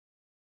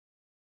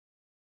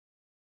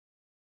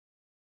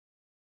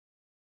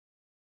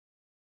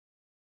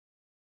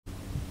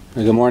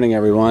Good morning,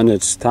 everyone.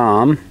 It's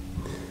Tom.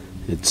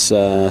 It's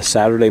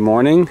Saturday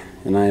morning,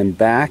 and I am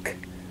back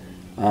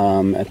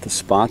at the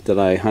spot that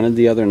I hunted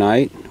the other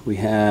night.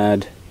 We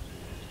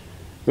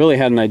really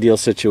had an ideal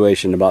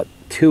situation. About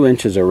 2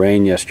 inches of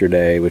rain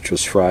yesterday, which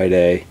was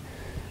Friday,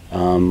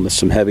 with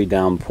some heavy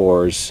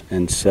downpours.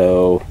 And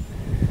so,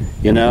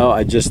 you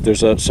know,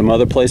 there's some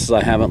other places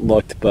I haven't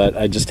looked, but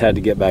I just had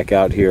to get back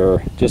out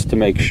here just to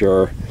make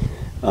sure.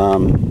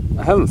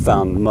 I haven't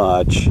found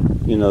much,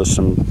 you know,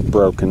 some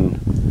broken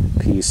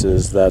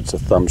pieces. That's a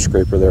thumb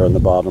scraper there on the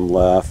bottom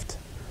left,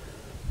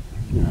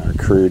 a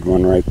crude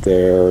one right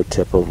there,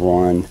 tip of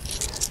one,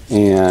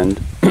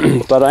 and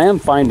but I am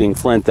finding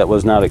flint that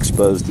was not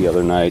exposed the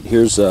other night.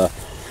 Here's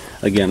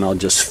again, I'll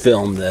just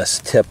film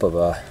this tip of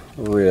a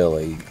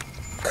really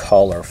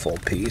colorful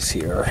piece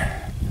here.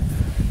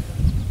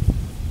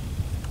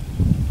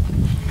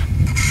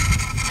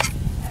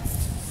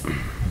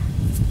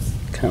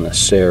 Kind of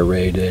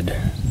serrated.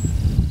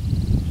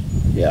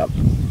 Yep.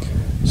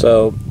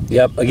 So,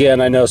 yep, again,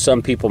 I know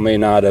some people may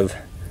not have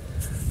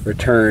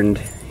returned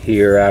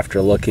here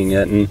after looking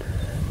at it,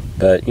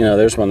 but, you know,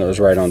 there's one that was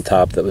right on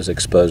top that was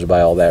exposed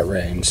by all that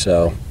rain.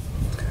 So,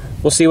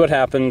 we'll see what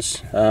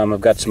happens.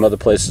 I've got some other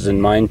places in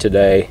mind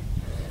today.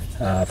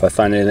 If I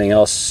find anything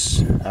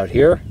else out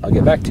here, I'll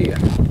get back to you.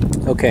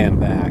 Okay, I'm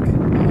back.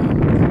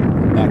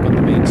 Back on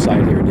the main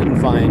site here. Didn't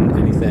find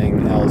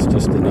anything else,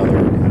 just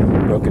another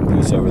broken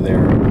piece over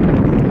there.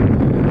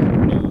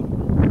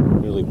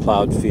 Newly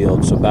plowed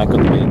field. So back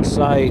on the main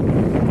site.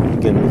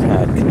 Again, we've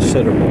had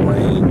considerable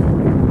rain.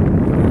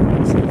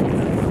 Let's look at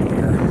that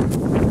here.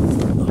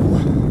 Little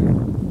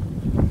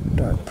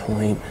dark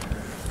point.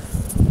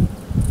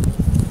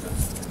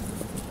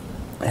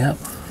 Yep.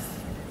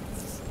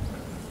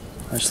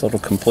 Nice little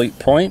complete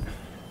point.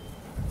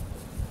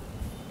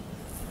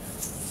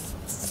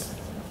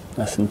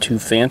 Nothing too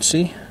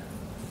fancy,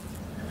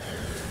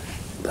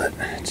 but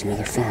it's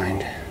another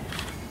find.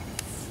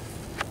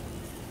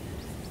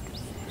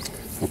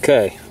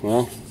 Okay,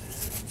 well,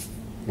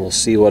 we'll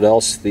see what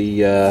else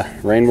the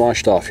rain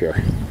washed off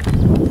here.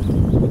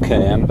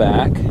 Okay, I'm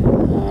back.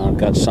 I've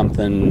got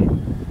something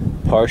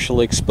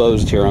partially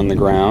exposed here on the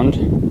ground.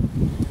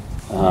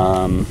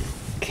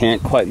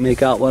 Can't quite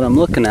make out what I'm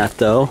looking at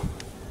though,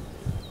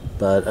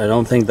 but I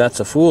don't think that's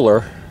a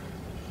fooler.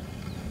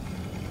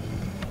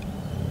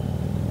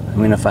 I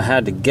mean, if I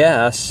had to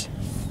guess,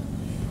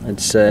 I'd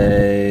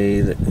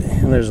say that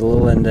there's a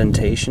little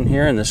indentation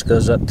here, and this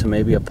goes up to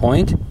maybe a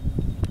point.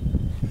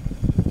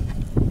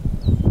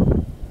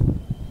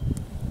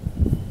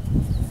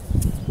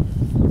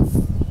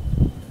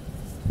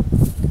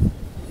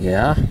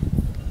 Yeah.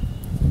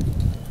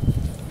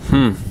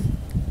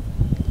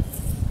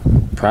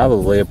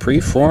 Probably a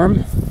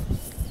preform.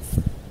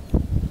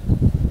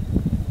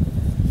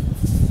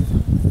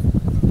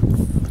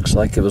 Looks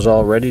like it was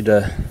all ready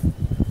to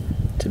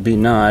be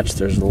notched.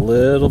 There's a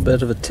little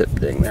bit of a tip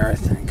ding there, I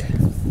think. I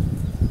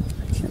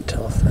can't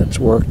tell if that's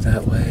worked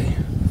that way.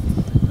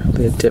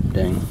 Probably a tip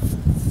ding.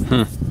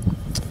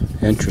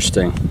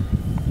 Interesting.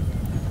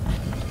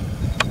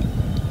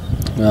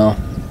 Well,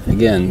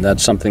 again,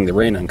 that's something the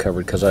rain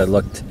uncovered, because I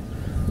looked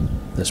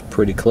this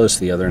pretty close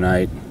the other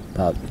night,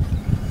 about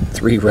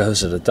 3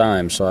 rows at a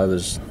time, so I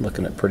was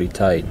looking at pretty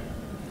tight.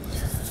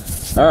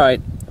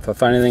 Alright, if I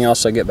find anything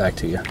else, I'll get back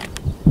to you.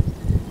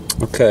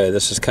 Okay,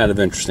 this is kind of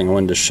interesting. I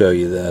wanted to show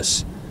you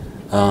this.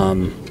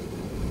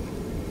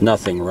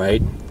 Nothing,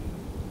 right?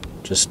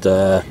 Just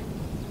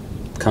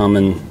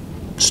common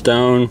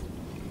stone,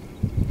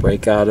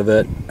 break out of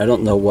it. I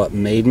don't know what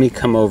made me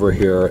come over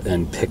here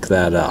and pick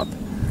that up.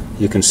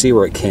 You can see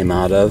where it came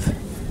out of.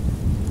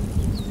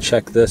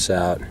 Check this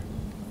out.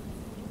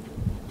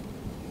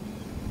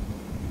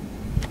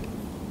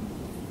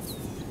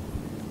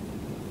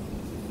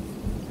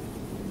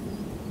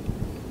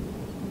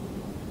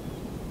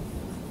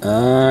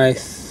 I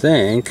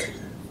think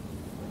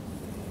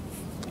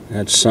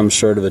that's some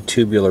sort of a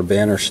tubular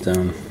banner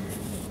stone.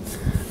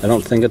 I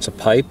don't think it's a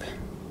pipe.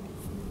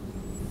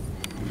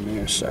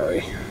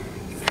 Sorry,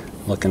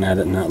 looking at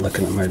it, not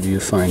looking at my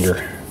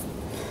viewfinder.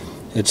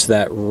 It's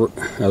that,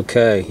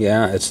 okay,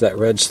 yeah, it's that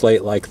red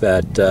slate, like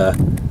that,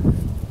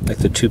 like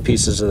the 2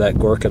 pieces of that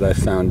gorget I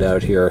found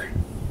out here.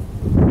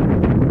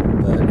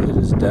 But it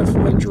is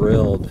definitely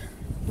drilled,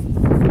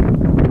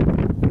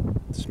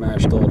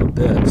 smashed all to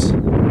bits.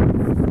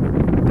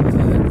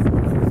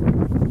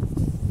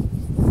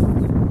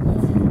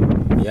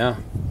 Yeah,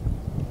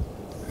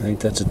 I think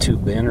that's a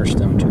tubular banner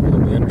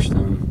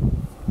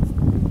stone.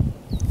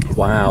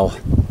 Wow.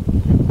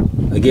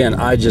 Again,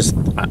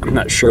 I'm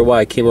not sure why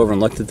I came over and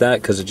looked at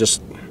that, because I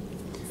just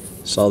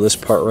saw this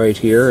part right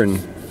here and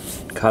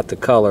caught the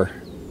color.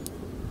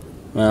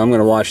 Well, I'm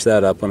going to wash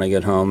that up when I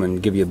get home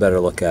and give you a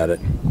better look at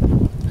it.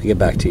 I'll get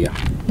back to you.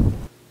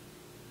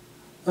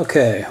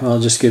 Okay, well,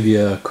 I'll just give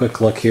you a quick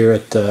look here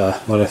at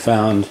what I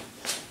found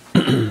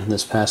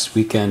this past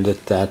weekend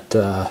at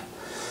that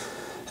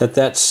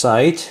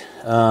site,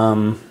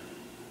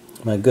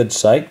 my good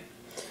site.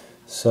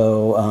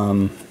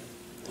 So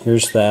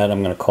here's that.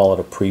 I'm going to call it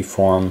a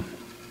preform.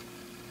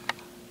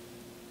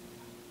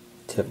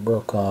 tip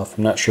broke off.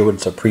 I'm not sure what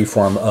it's a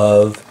preform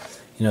of.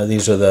 You know,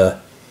 these are the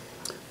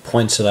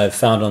points that I've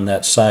found on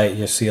that site.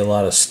 You see a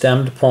lot of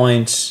stemmed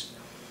points,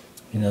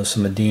 you know,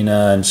 some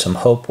Medina and some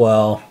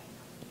Hopewell.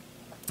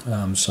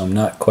 So I'm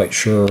not quite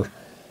sure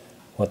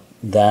what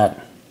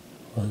that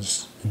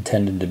was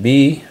intended to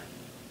be.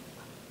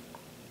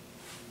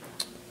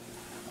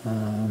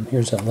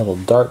 Here's that little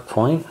dark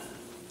point.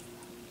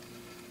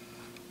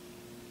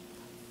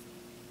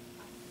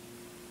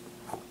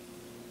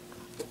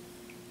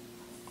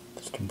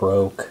 Just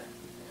broke.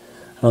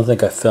 I don't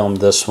think I filmed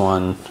this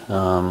one.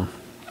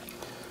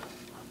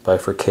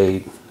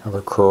 Bifurcate or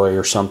LaCroix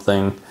or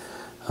something.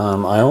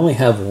 I only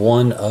have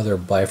one other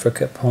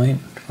bifurcate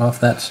point off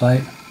that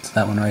site. It's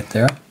that one right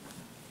there.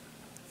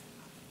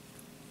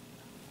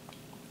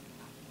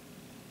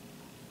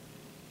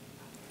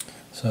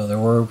 So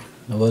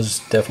there was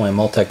definitely a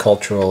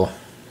multicultural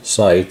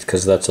site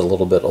because that's a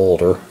little bit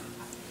older.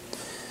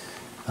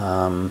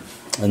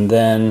 And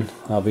then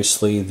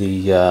obviously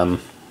the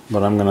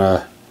what I'm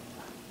gonna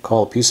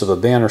call a piece of a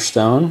banner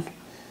stone.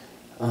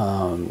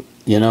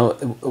 You know,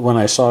 when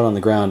I saw it on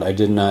the ground, I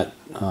did not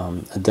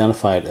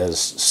identify it as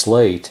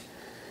slate.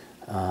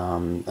 I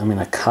mean,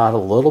 I caught a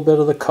little bit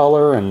of the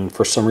color, and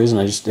for some reason,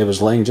 it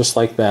was laying just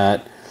like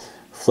that.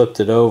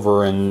 Flipped it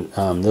over, and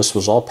this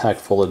was all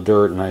packed full of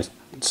dirt. And I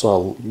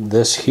saw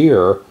this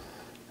here.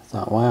 I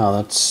thought, wow,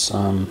 that's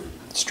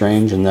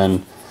strange. And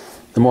then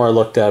the more I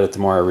looked at it, the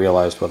more I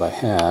realized what I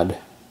had.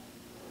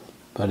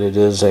 But it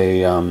is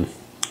a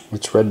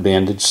it's red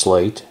banded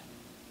slate.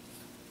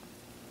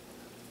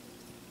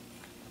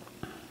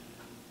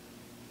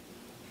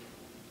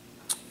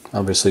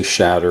 Obviously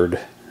shattered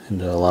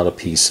into a lot of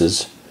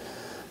pieces,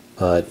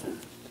 but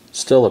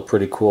still a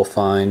pretty cool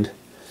find.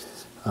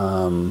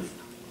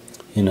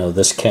 You know,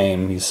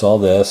 you saw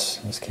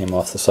this came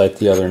off the site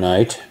the other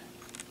night.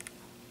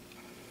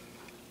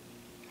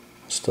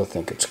 Still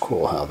think it's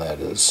cool how that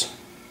is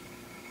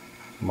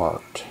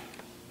marked.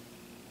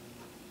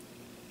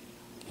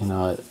 You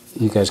know,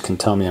 you guys can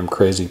tell me I'm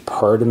crazy.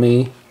 Part of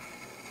me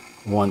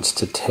wants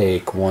to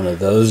take one of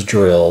those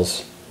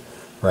drills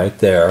right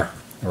there,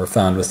 that were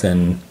found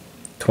within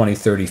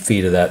 20-30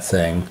 feet of that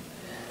thing,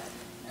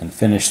 and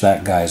finish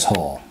that guy's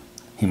hole.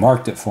 He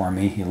marked it for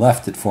me, he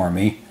left it for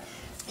me,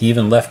 he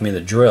even left me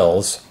the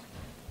drills,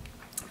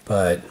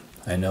 but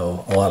I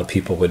know a lot of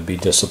people would be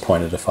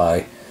disappointed if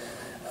I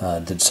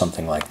did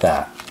something like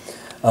that.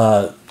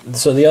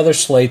 So the other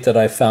slate that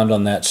I found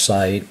on that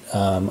site,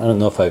 I don't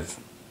know if I've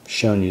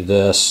shown you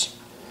this.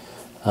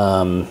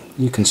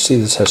 You can see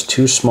this has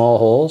two small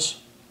holes.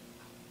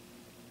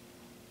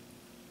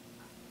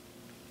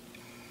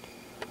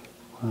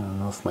 I don't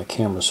know if my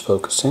camera's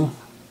focusing.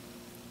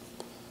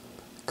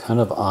 Kind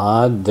of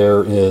odd.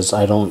 There is,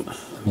 I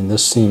mean,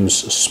 this seems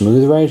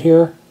smooth right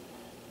here.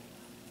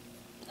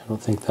 I don't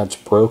think that's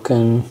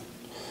broken.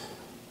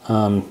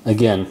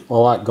 Again, a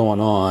lot going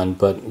on,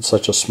 but it's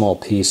such a small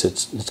piece,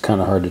 it's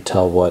kind of hard to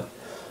tell what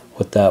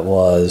that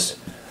was.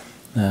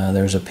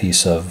 There's a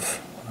piece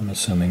of, I'm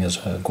assuming is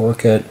a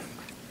gorget.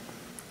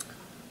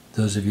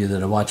 Those of you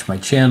that have watched my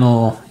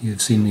channel,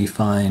 you've seen me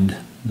find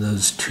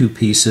those two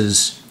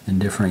pieces in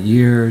different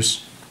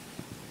years.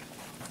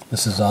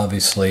 This is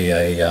obviously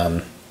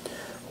a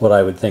what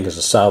I would think is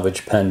a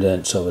salvage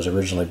pendant, so it was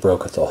originally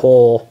broke at the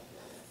hole,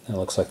 and it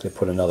looks like they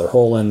put another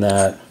hole in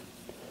that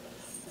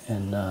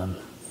and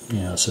you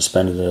know,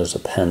 suspended it as a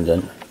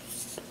pendant.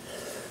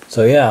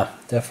 So yeah,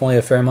 definitely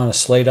a fair amount of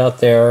slate out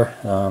there.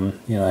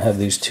 You know, I have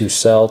these two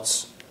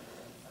celts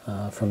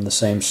from the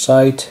same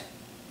site.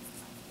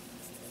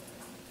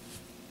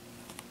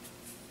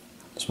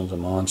 This one's a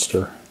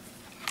monster.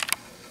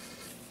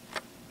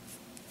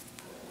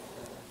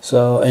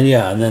 So, and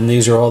yeah, and then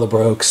these are all the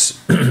brokes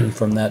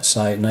from that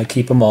site, and I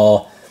keep them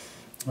all.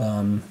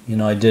 You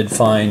know, I did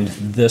find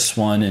this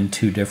one in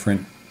two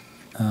different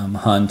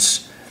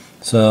hunts.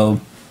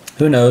 So,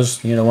 who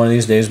knows, you know, one of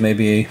these days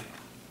maybe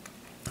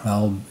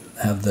I'll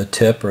have the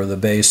tip or the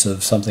base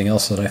of something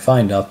else that I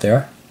find out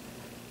there.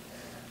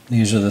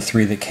 These are the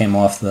three that came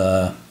off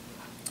the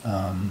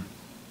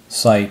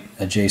site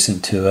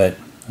adjacent to it.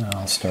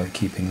 I'll start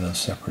keeping those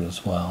separate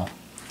as well.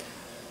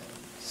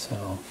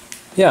 So,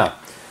 yeah.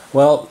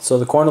 Well, so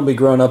the corn will be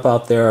grown up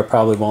out there. I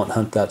probably won't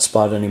hunt that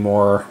spot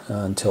anymore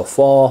until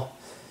fall.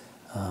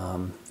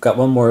 Got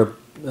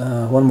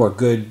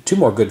two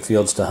more good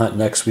fields to hunt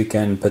next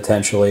weekend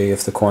potentially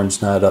if the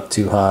corn's not up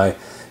too high.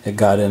 It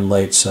got in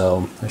late,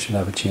 so I should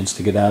have a chance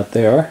to get out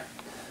there.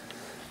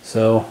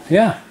 So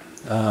yeah,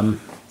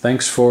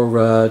 thanks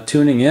for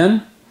tuning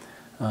in.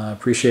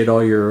 Appreciate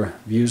all your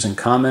views and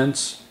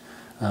comments,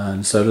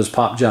 and so does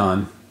Pop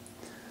John.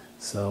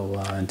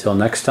 So until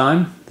next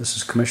time, this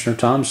is Commissioner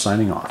Tom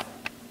signing off.